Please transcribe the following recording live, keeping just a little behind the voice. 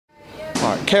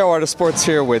KO Art of Sports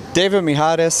here with David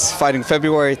Mijares, fighting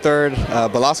February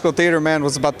 3rd. Belasco Theater, man,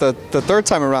 was about the third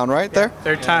time around, right there?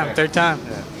 Third time.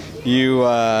 Yeah. You,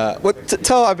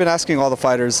 I've been asking all the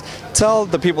fighters, tell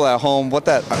the people at home what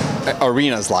that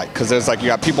arena is like, because there's like, you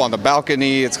got people on the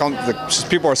balcony, just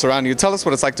people are surrounding you. Tell us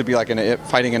what it's like to be like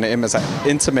fighting in an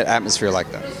intimate atmosphere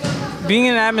like that. Being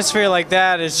in an atmosphere like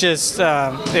that is just,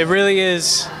 it really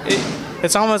is,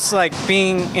 it's almost like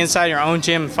being inside your own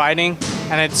gym fighting,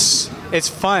 and it's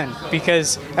fun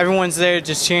because everyone's there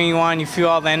just cheering you on. You feel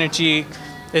all the energy,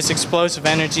 this explosive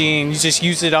energy, and you just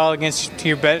use it all to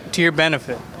your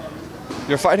benefit.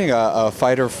 You're fighting a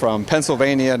fighter from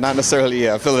Pennsylvania, not necessarily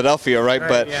Philadelphia, right?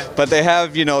 But they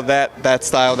have, you know, that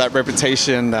style, that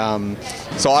reputation.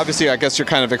 So obviously, I guess you're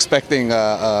kind of expecting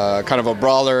kind of a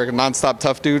brawler, nonstop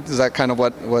tough dude. Is that kind of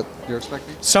what you're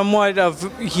expecting? Somewhat of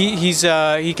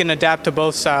he can adapt to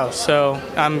both styles. So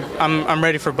I'm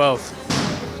ready for both.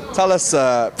 Tell us,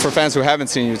 for fans who haven't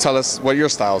seen you, tell us what your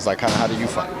style is like. Kind of how do you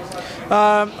fight?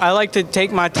 I like to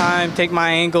take my time, take my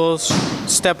angles,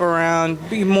 step around,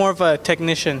 be more of a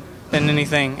technician than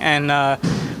anything. And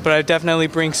but I definitely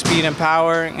bring speed and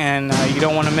power, and you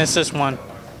don't want to miss this one.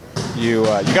 You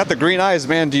got the green eyes,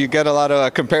 man. Do you get a lot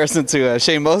of comparison to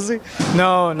Shane Mosely?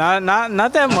 No, not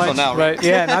that much. Until now, right? But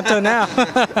yeah, not till now.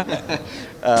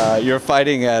 You're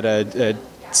fighting at a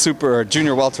super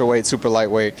junior welterweight, super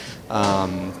lightweight.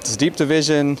 It's a deep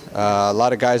division. A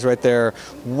lot of guys right there.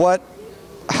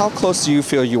 How close do you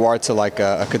feel you are to like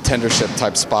a contendership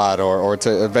type spot, or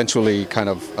to eventually kind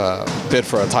of bid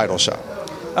for a title shot?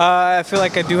 I feel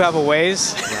like I do have a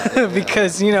ways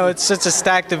because, you know, it's such a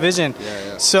stacked division.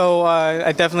 Yeah. So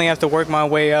I definitely have to work my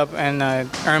way up and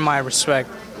earn my respect.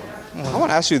 I want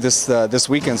to ask you this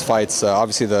weekend's fights.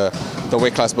 Obviously, the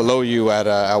weight class below you at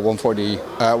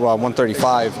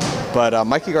 135. But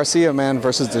Mikey Garcia, man,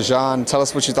 versus Dejan. Tell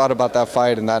us what you thought about that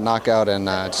fight and that knockout, and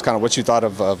just kind of what you thought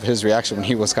of his reaction when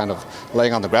he was kind of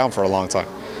laying on the ground for a long time.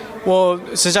 Well,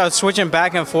 since I was switching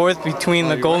back and forth between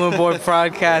the Golden Boy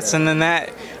broadcast and then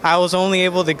that, I was only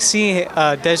able to see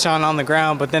Dejan on the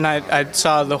ground, but then I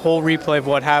saw the whole replay of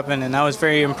what happened, and I was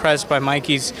very impressed by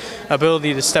Mikey's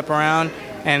ability to step around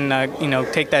and you know,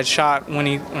 take that shot when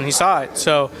he saw it.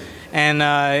 So, and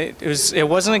it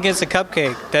wasn't against a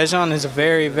cupcake. Dejan is a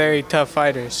very, very tough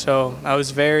fighter. So I was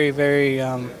very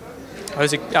I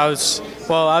was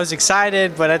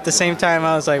excited, but at the same time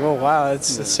I was like, oh wow, it's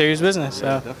serious business. So.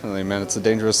 Yeah, definitely, man, it's a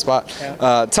dangerous spot.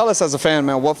 Yeah. Tell us, as a fan,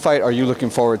 man, what fight are you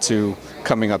looking forward to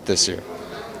coming up this year?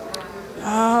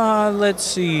 Let's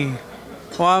see.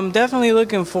 Well, I'm definitely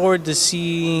looking forward to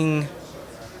seeing.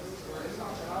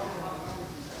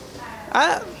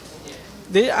 I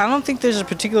don't think there's a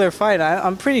particular fight.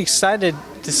 I'm pretty excited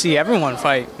to see everyone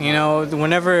fight. You know,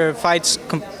 whenever a fight's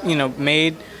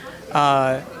made,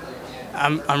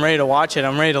 I'm ready to watch it.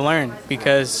 I'm ready to learn,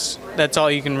 because that's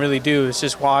all you can really do is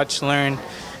just watch, learn,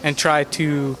 and try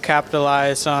to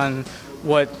capitalize on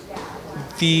what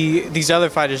these other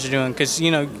fighters are doing. Because,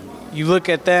 you know, you look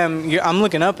at them. I'm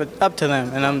looking up to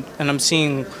them, and I'm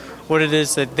seeing what it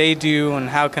is that they do and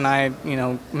how can I, you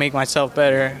know, make myself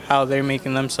better, how they're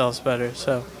making themselves better.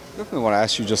 So definitely want to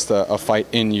ask you just a fight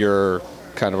in your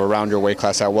kind of around your weight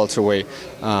class at welterweight.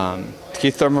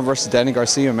 Keith Thurman versus Danny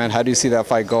Garcia, man. How do you see that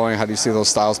fight going? How do you see those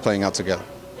styles playing out together?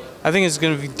 I think it's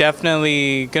going to be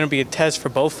definitely going to be a test for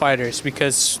both fighters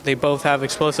because they both have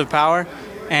explosive power,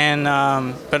 and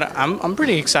but I'm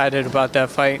pretty excited about that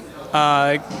fight.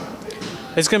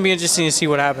 It's going to be interesting to see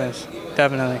what happens.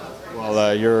 Definitely.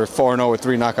 Well, you're 4-0 with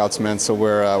 3 knockouts, man. So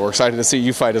we're excited to see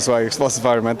you fight as well. You're an explosive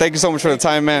fighter, man. Thank you so much for the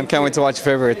time, man. Can't wait to watch you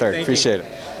February 3rd. Appreciate it.